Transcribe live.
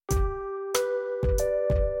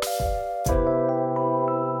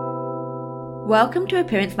Welcome to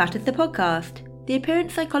Appearance Matters, the podcast, the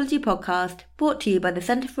appearance psychology podcast brought to you by the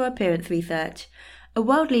Centre for Appearance Research, a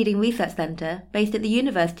world-leading research centre based at the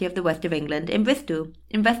University of the West of England in Bristol,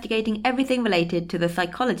 investigating everything related to the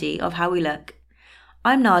psychology of how we look.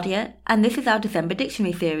 I'm Nadia, and this is our December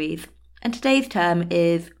dictionary series, and today's term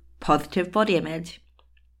is positive body image.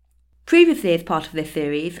 Previously, as part of this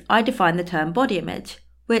series, I defined the term body image,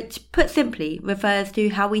 which, put simply, refers to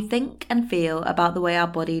how we think and feel about the way our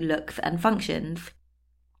body looks and functions.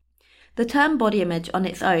 The term body image on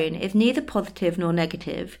its own is neither positive nor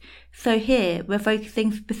negative, so here we're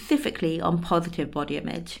focusing specifically on positive body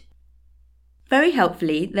image. Very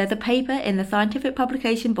helpfully, there's a paper in the scientific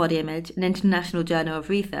publication Body Image, an international journal of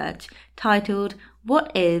research, titled What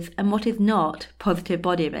is and What is Not Positive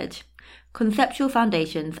Body Image? Conceptual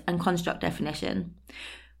Foundations and Construct Definition,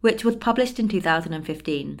 which was published in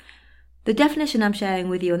 2015. The definition I'm sharing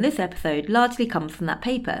with you on this episode largely comes from that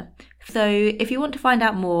paper, so if you want to find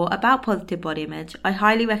out more about positive body image, I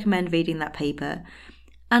highly recommend reading that paper.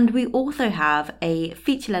 And we also have a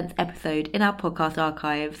feature-length episode in our podcast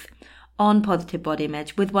archives on positive body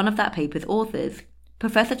image with one of that paper's authors,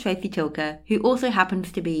 Professor Tracy Tilker, who also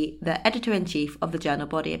happens to be the editor-in-chief of the journal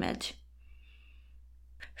Body Image.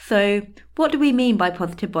 So, what do we mean by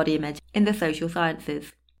positive body image in the social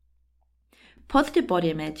sciences? Positive body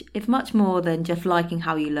image is much more than just liking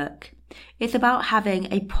how you look. It's about having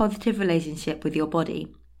a positive relationship with your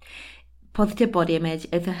body. Positive body image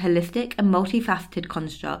is a holistic and multifaceted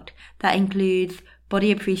construct that includes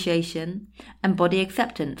body appreciation and body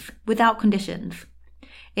acceptance without conditions.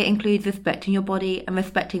 It includes respecting your body and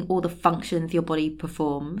respecting all the functions your body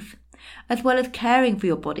performs, as well as caring for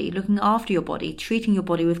your body, looking after your body, treating your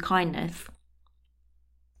body with kindness.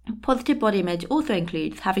 Positive body image also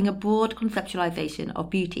includes having a broad conceptualization of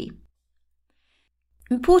beauty.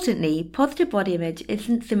 Importantly, positive body image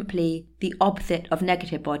isn't simply the opposite of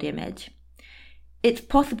negative body image. It's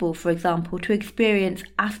possible, for example, to experience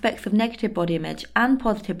aspects of negative body image and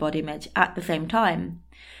positive body image at the same time.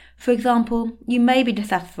 For example, you may be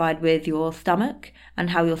dissatisfied with your stomach and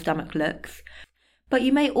how your stomach looks, but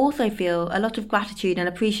you may also feel a lot of gratitude and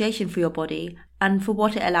appreciation for your body and for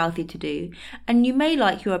what it allows you to do, and you may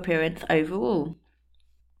like your appearance overall.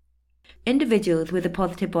 Individuals with a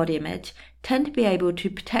positive body image tend to be able to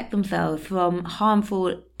protect themselves from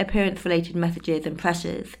harmful appearance-related messages and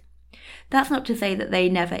pressures. That's not to say that they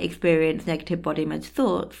never experience negative body image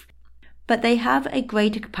thoughts, but they have a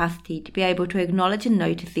greater capacity to be able to acknowledge and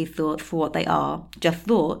notice these thoughts for what they are, just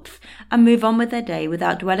thoughts, and move on with their day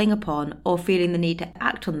without dwelling upon or feeling the need to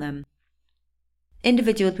act on them.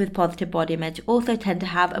 Individuals with positive body image also tend to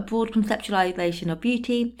have a broad conceptualization of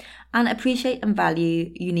beauty and appreciate and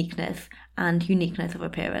value uniqueness of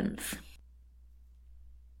appearance.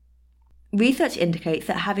 Research indicates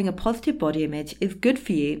that having a positive body image is good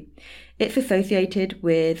for you. It's associated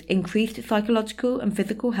with increased psychological and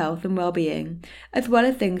physical health and well-being, as well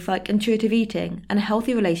as things like intuitive eating and a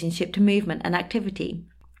healthy relationship to movement and activity.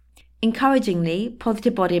 Encouragingly,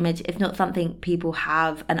 positive body image is not something people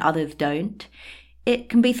have and others don't. It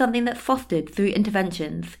can be something that's fostered through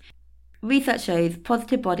interventions. Research shows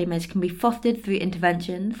positive body image can be fostered through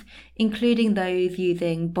interventions, including those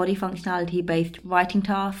using body functionality-based writing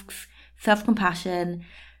tasks, self-compassion,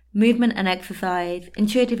 movement and exercise,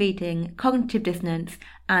 intuitive eating, cognitive dissonance,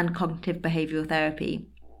 and cognitive behavioural therapy.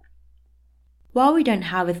 While we don't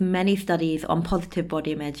have as many studies on positive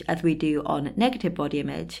body image as we do on negative body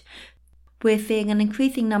image, we're seeing an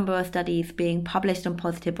increasing number of studies being published on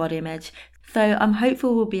positive body image, so I'm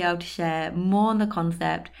hopeful we'll be able to share more on the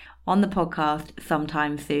concept on the podcast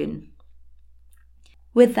sometime soon.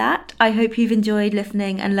 With that, I hope you've enjoyed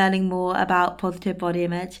listening and learning more about positive body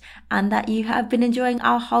image and that you have been enjoying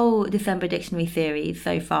our whole December dictionary series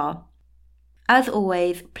so far. As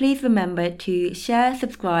always, please remember to share,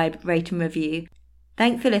 subscribe, rate and review.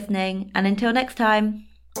 Thanks for listening, and until next time.